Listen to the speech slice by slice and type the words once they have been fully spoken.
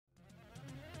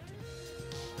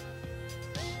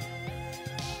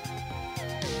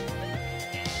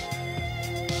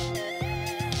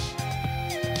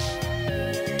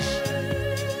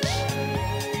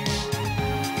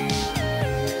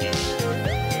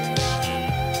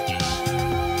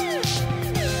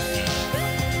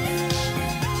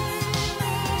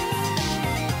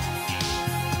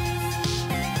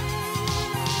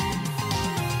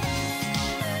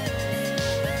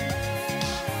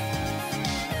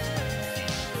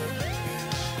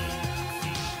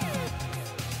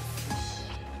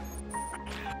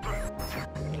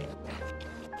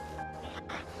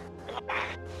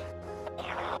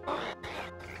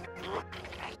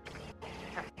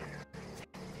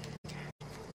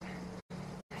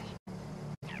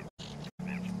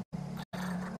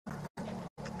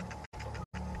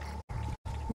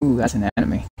Ooh, that's an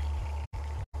enemy.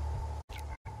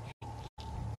 I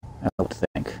don't know what to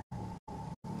think.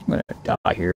 I'm gonna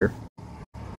die here.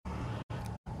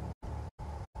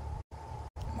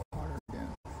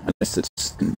 Unless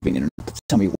it's convenient to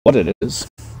tell me what it is.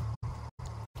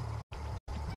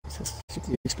 It says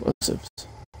the explosives.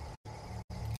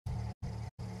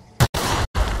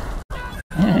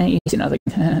 Easy nothing.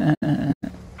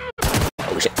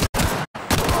 Oh shit.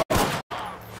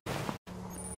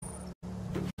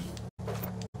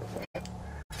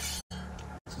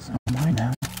 This is all mine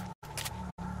now.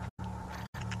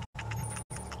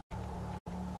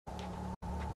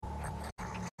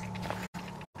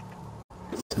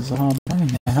 This is all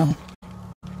mine now.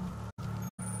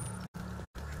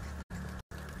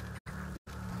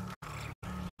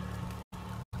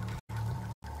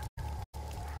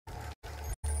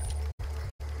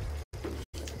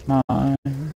 Mine.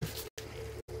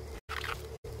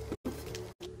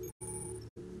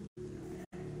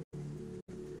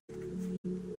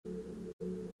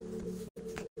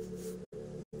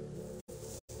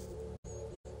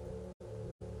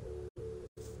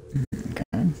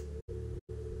 Okay.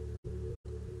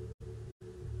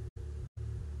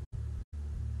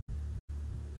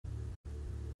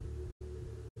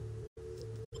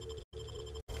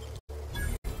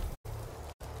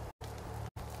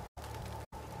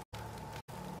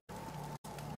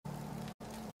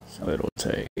 So it'll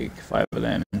take 5 of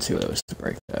them and 2 of those to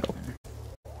break that open.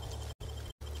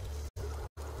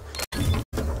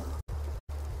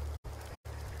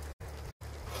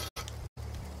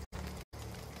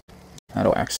 How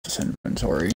to access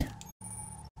inventory.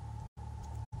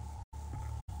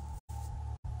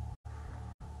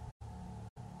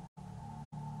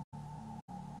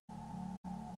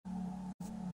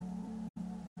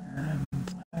 And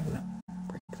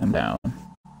break them down.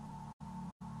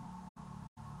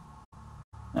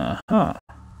 Uh-huh.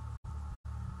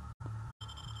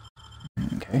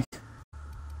 Okay.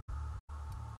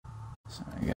 So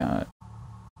I got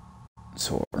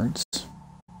swords.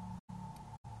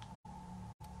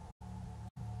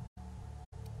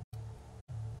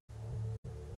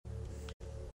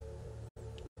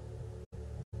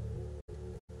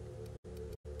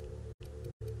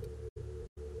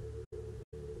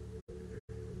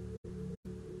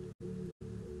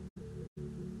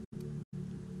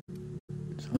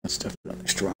 So that's definitely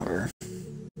stronger.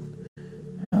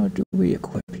 How do we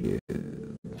equip you?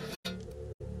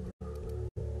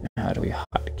 How do we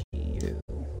hotkey you?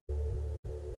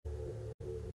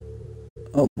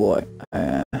 Oh boy.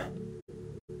 Unequip,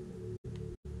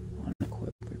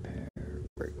 repair,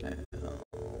 breakdown.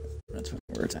 That's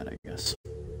where it's at, I guess.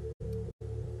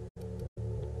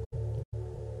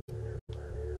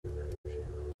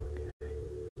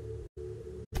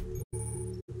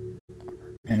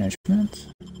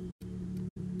 Management.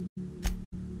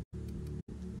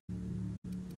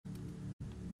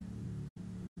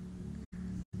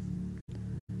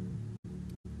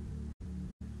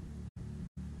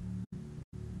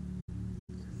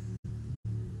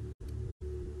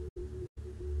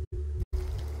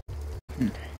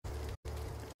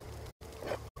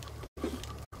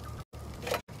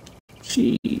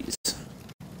 Jeez.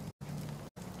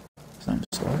 Some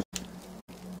sort.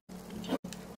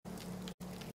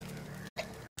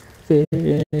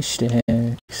 Fish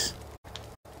sticks.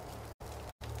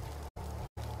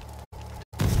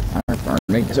 Burn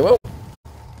me. So, whoa.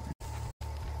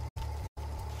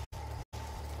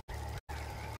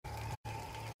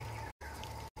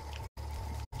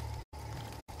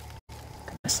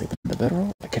 Can I sleep in the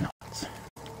bedroll? I cannot.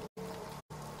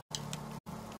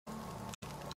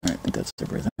 I think that's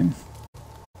everything.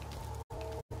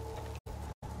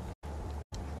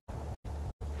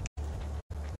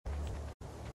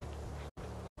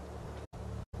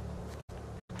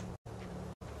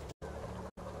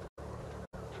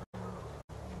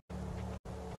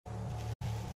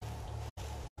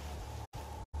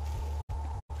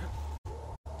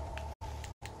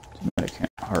 I can't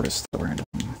harvest the random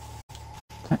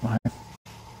plant life.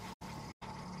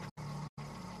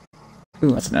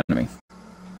 Ooh, that's an enemy.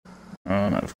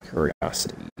 I'm out of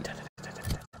curiosity. What's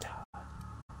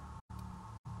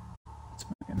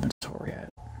my inventory at?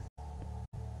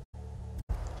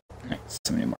 Right,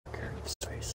 so many more carriage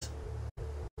space.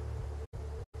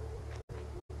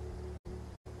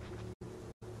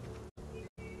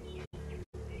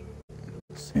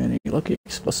 See any lucky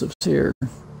explosives here?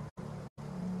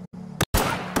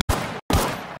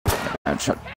 Bad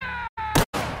shot.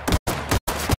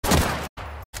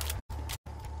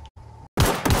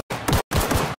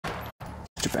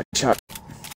 Such a bad shot.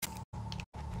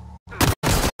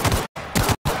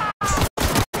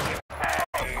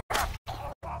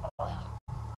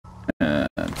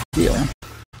 Deal.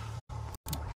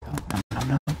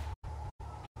 No.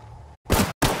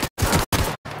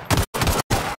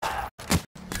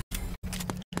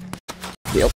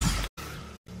 Deal.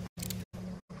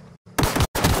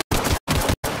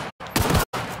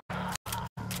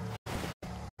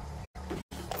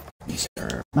 These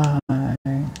are mine.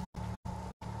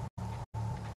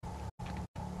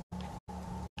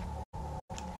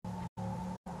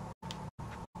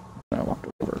 I walked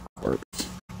over a corpse.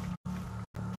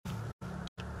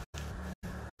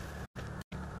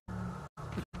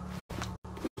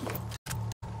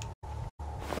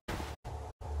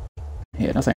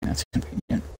 Yeah, nothing that's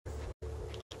convenient.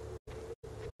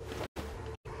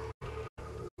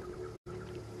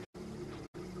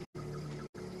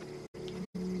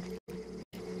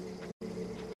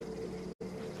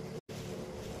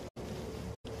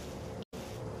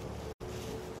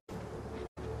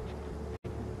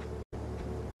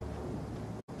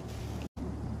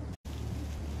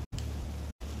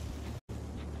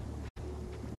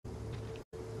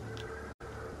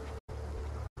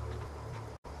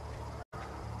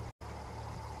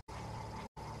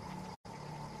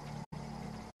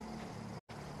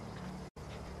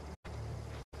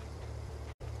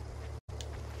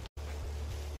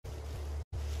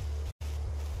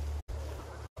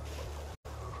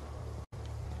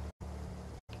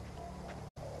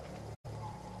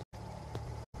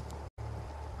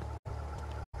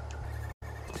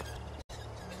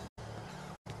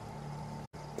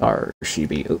 Or she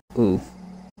be ooh.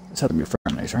 This had to be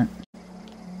friendlies, right?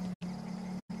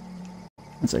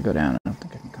 Once I go down, I don't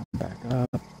think I can come back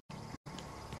up.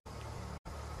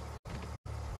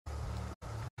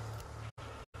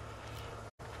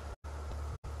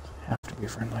 Have to be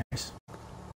friendlies.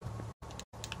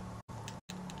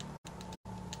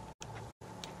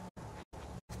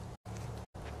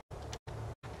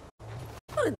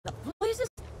 What in the blazes?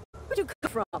 Where'd you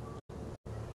come from?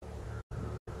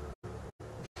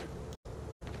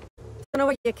 I don't know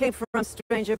where you came from,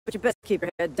 stranger, but you best keep your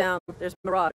head down. There's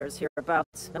marauders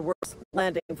hereabouts, and worse,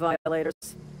 landing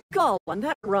violators. Gall on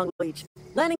that rung leech.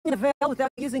 Landing in a veil without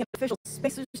using an official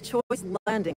Spacer's Choice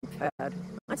landing pad.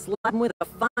 I'd slap him with a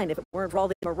fine if it weren't for all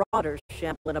the marauders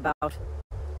shambling about.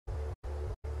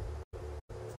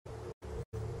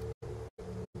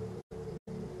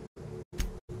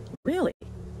 Really?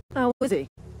 How was he?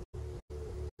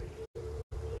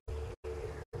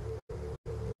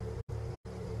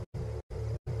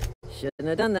 Shouldn't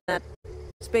have done that.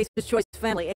 Spacer's Choice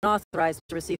family ain't authorized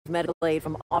to receive medical aid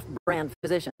from off-brand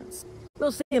physicians.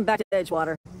 We'll see him back to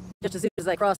Edgewater, just as soon as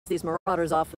I cross these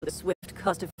marauders off with a swift,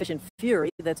 cost-efficient fury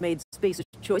that's made Spacer's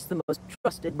Choice the most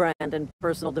trusted brand in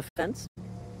personal defense.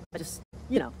 I just,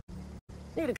 you know,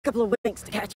 need a couple of winks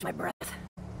to catch my breath.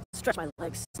 Stretch my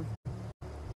legs.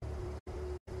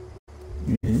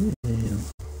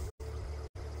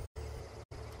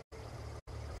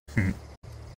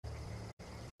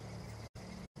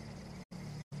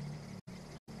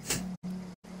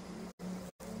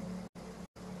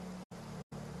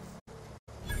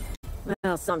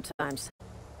 Well, sometimes.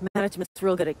 Management's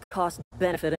real good at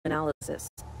cost-benefit analysis.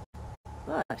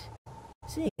 But,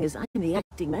 seeing as I'm the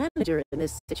acting manager in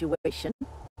this situation,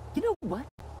 you know what?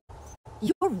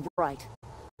 You're right.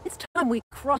 It's time we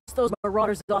cross those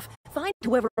marauders off, find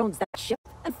whoever owns that ship,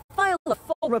 and file a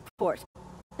full report.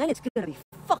 Then it's gonna be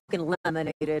fucking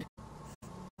laminated.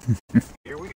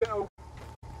 Here we go.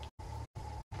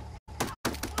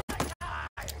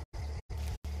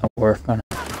 Oh, we're gonna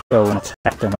go and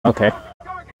attack them. Okay.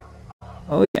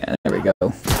 Oh yeah, there we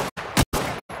go.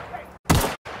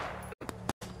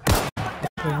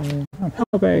 I'm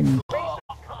helping.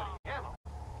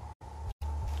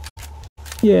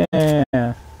 Yeah.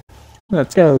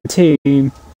 Let's go,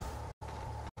 team.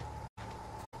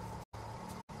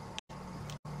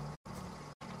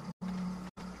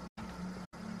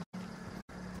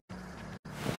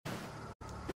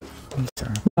 These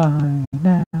are mine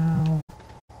now.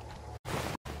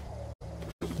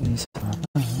 These are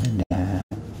mine now.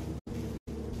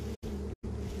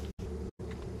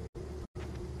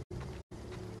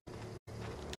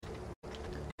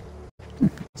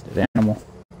 It's an animal.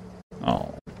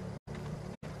 Oh.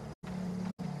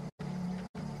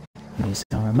 These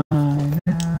are mine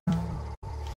now.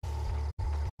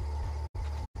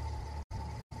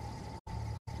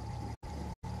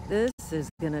 This is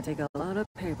gonna take a lot of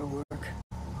paperwork.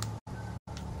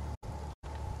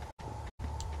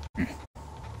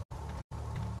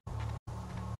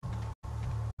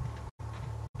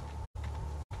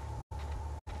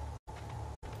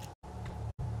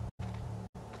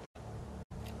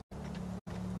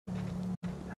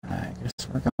 I guess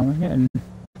we're going in.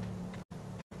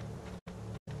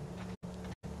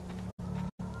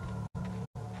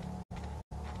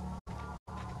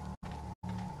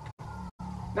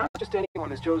 Not just anyone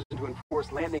has chosen to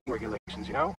enforce landing regulations,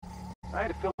 you know? I had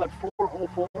to fill out 4 whole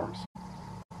forms.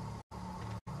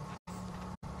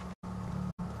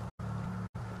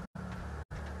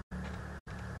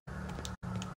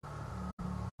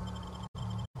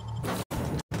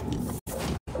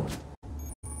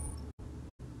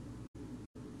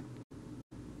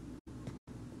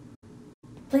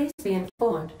 Please be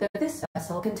informed that this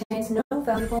vessel contains no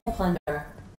valuable plunder.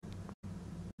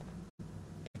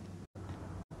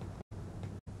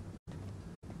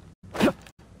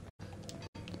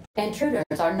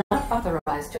 Intruders are not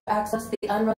authorized to access the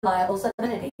unreliable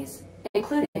amenities,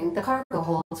 including the cargo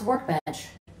hold's workbench.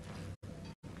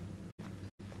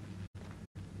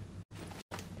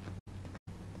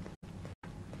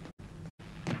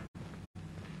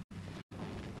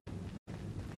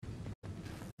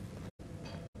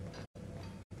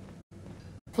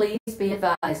 Please be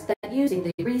advised that using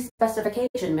the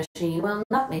re-specification machine will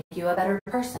not make you a better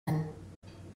person.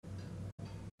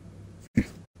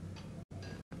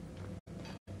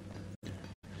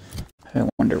 I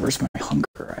wonder where's my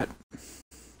hunger at.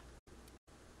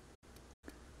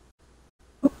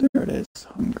 Oh, there it is.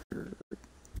 Hunger.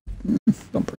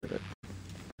 Don't put it.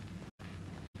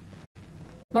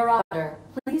 Marauder,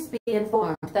 please be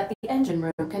informed that the engine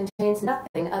room contains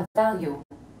nothing of value.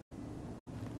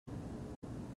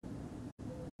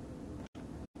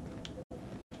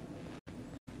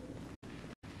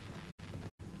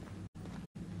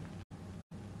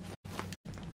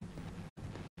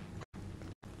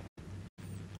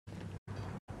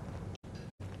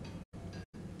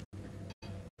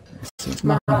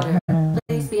 Marauder,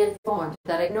 please be informed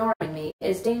that ignoring me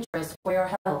is dangerous for your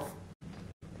health.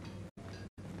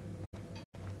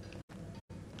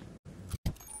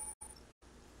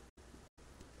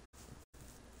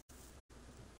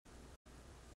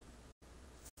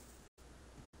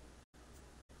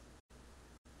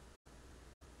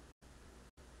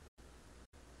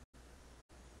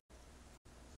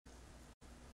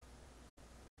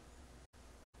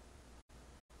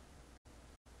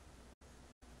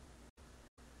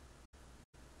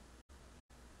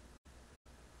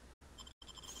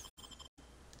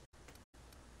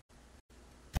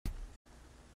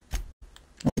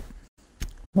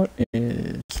 What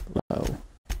is low?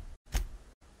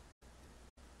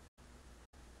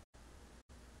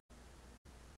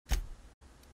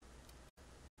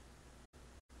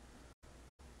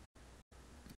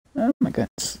 Oh my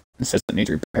goodness. It says it needs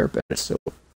repair, but it's still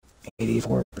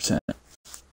 84%.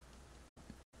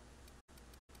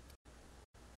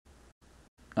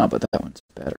 Oh, but that one's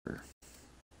better.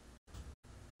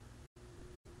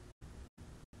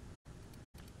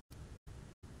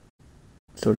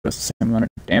 Still does the same amount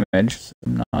of damage, so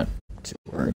I'm not too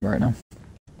worried right now.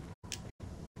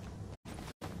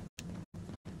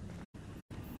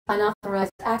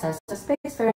 Unauthorized access to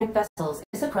spacefaring vessels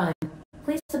is a crime.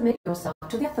 Please submit yourself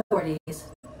to the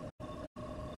authorities.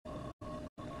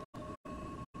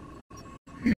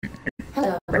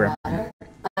 Hello, Marauder.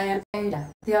 I am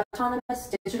Ada, the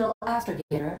autonomous digital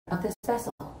astrogator of this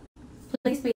vessel.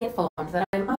 Please be informed that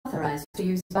I am authorized to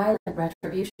use violent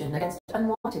retribution against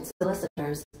unwanted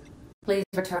solicitors. Please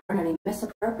return any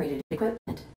misappropriated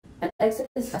equipment and exit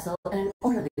this vessel in an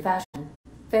orderly fashion.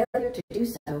 Failure to do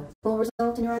so will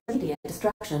result in your immediate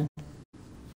destruction.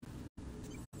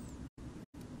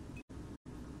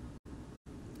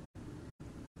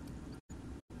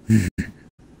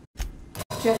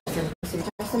 Jettison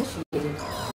procedures initiated.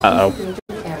 Uh-oh.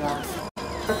 Airlocks.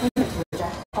 Prepare to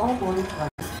reject all boarding cars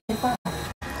in 5,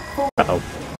 4, Uh-oh.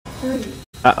 3,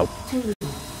 Uh-oh. 2,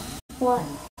 1.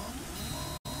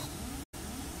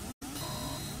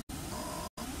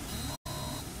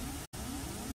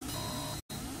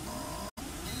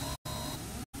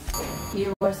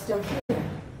 You are still here.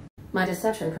 My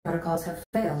deception protocols have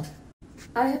failed.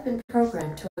 I have been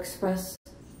programmed to express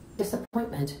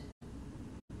disappointment.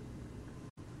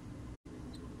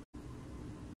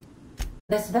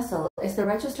 This vessel is the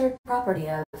registered property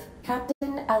of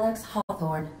Captain Alex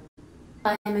Hawthorne.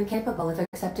 I am incapable of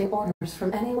accepting orders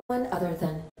from anyone other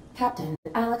than Captain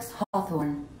Alex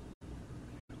Hawthorne.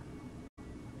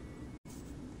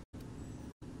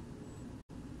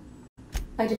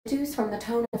 I deduce from the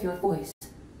tone of your voice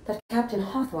that Captain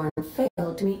Hawthorne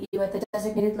failed to meet you at the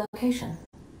designated location.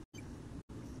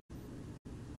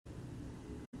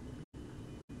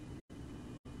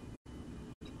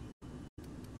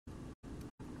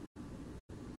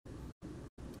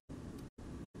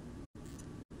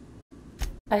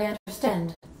 I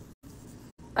understand.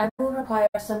 I will require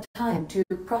some time to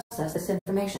process this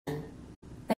information.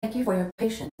 Thank you for your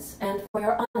patience and for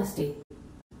your honesty.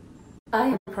 I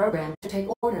am programmed to take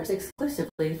orders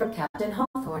exclusively from Captain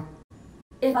Hawthorne.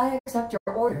 If I accept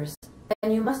your orders,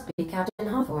 then you must be Captain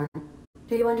Hawthorne.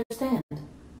 Do you understand?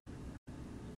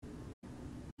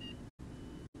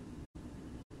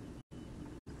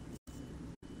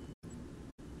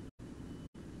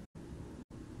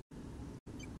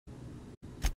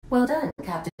 Well done,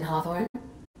 Captain Hawthorne.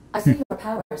 I see your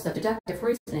powers of deductive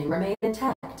reasoning remain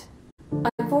intact.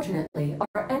 Unfortunately,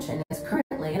 our engine is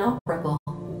currently inoperable.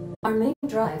 Our main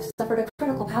drive suffered a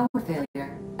critical power failure,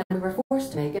 and we were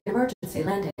forced to make an emergency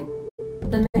landing.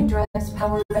 The main drive's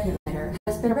power regulator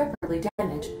has been irreparably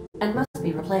damaged and must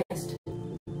be replaced.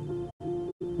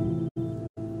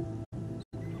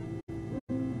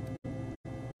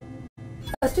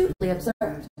 Astutely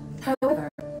observed. However,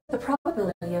 the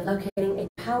probability of locating a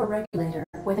power regulator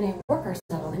within a worker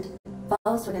settlement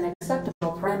falls within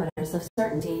acceptable parameters of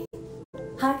certainty.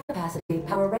 High-capacity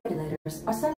power regulators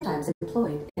are sometimes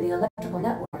employed in the electrical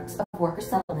networks of worker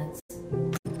settlements.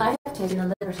 I have taken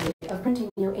the liberty of printing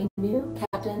you a new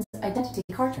captain's identity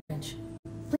cartridge.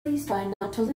 Please try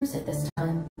not to lose it this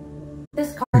time.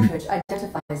 This cartridge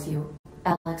identifies you,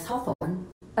 Alex Hawthorne,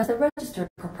 as the registered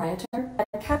proprietor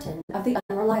and captain of the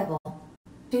Unreliable.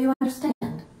 Do you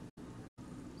understand?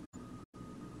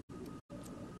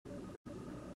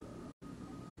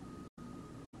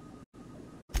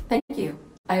 Thank you.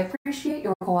 I appreciate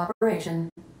your cooperation.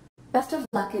 Best of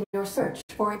luck in your search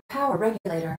for a power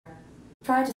regulator.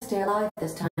 Try to stay alive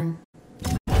this time.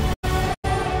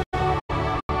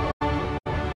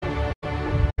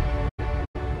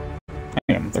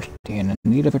 I am thirsty and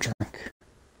in need of a drink.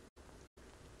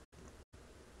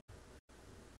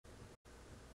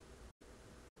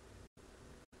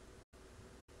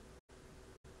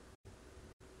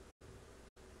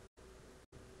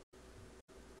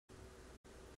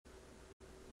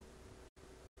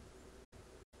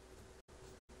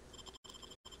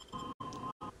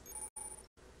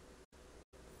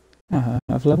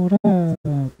 I've leveled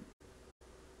up.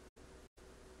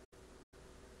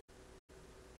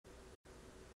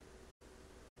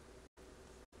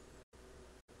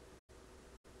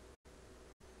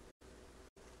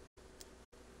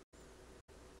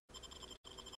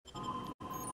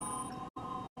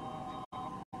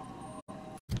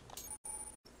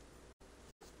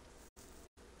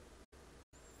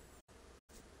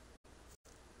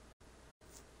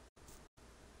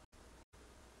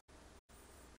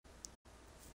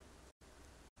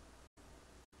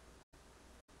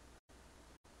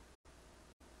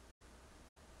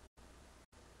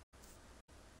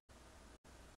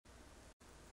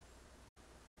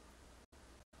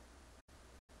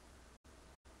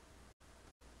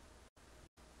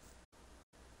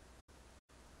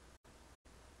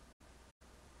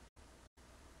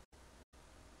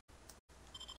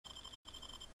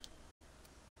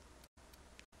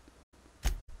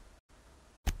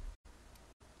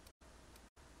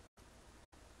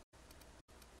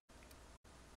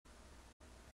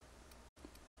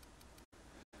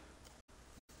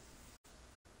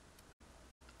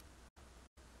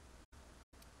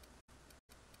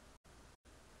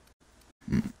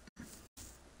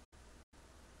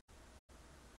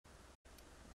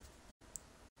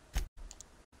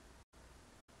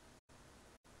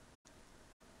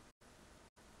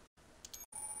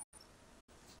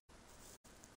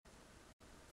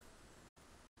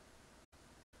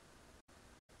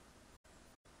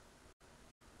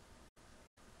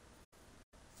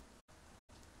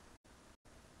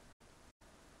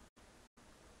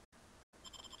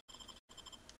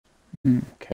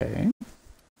 Okay.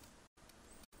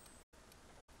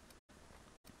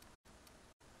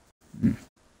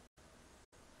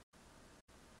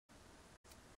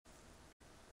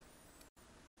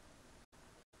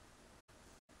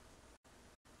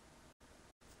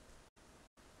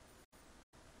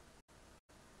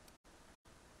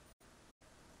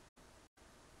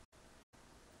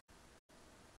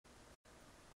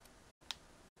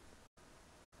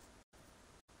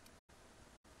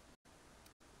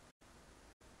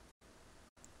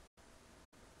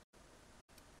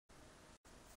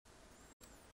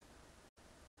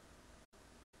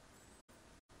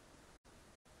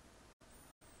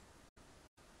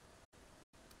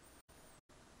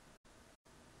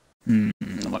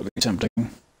 That might be tempting.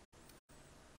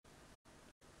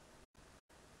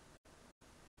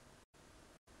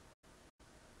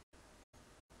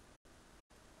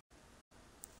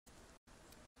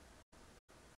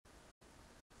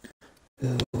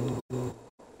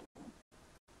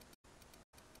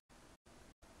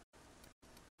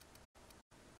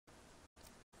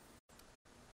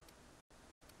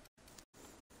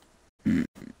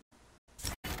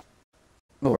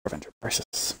 Lower adventure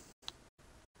prices.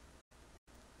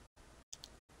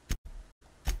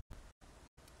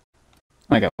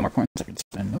 I got more points I can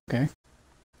spend. Okay.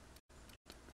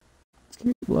 Let's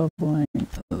keep leveling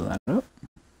that up.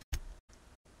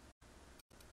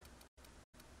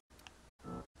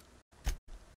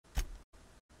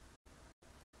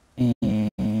 And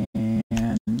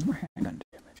more handgun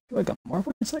damage. Do I got more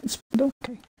points I can spend?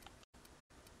 Okay.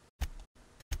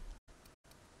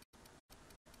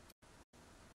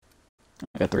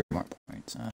 I got 3 more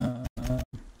points. That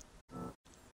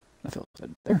feels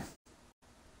good there.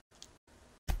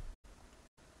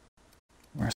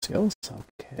 More skills,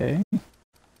 okay.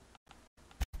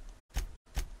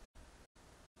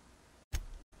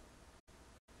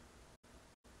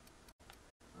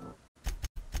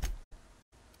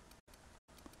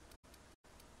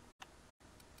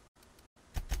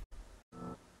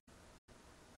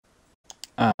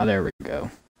 There we go.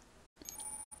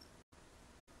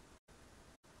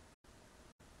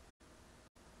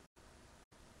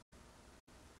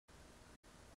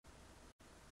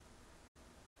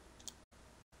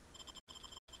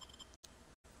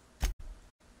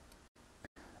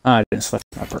 I didn't select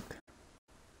my perk.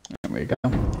 There we go.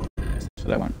 So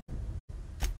that one.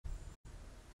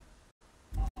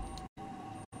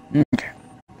 Okay.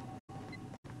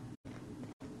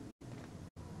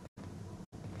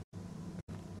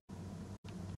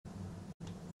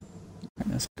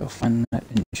 Let's go find that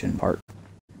engine part.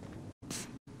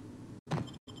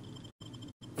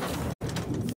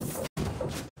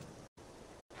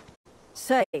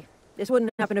 Say, this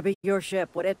wouldn't happen to be your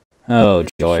ship, would it? Oh, You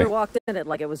joy. sure walked in it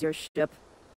like it was your ship.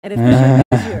 And if the ship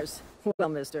is yours, well,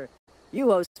 mister,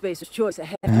 you owe Spacer's Choice a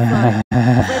hefty fine.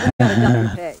 Afraid we gotta dump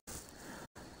your pay.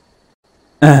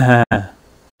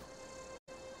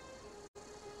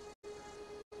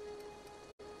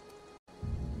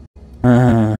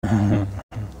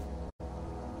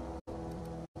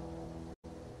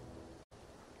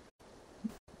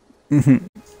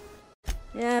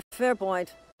 Yeah, fair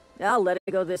point. I'll let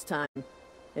it go this time.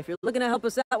 If you're looking to help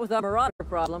us out with our marauder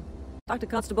problem, talk to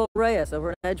Constable Reyes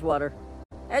over in Edgewater.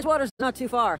 Edgewater's not too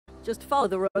far. Just follow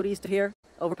the road east of here,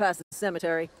 over past the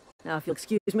cemetery. Now, if you'll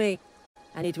excuse me,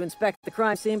 I need to inspect the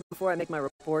crime scene before I make my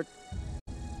report.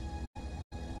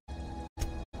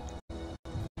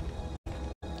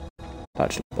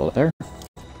 Dodged a bullet there.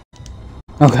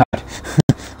 Oh god.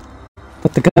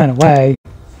 Put the gun away.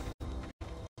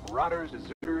 Marauders,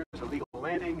 deserters, illegal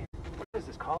landing. What is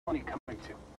this colony coming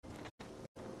to?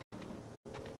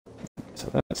 So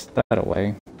that's that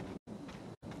away.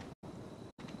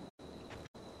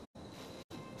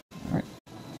 Alright.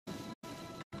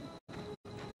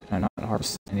 Can I not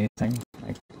harvest anything?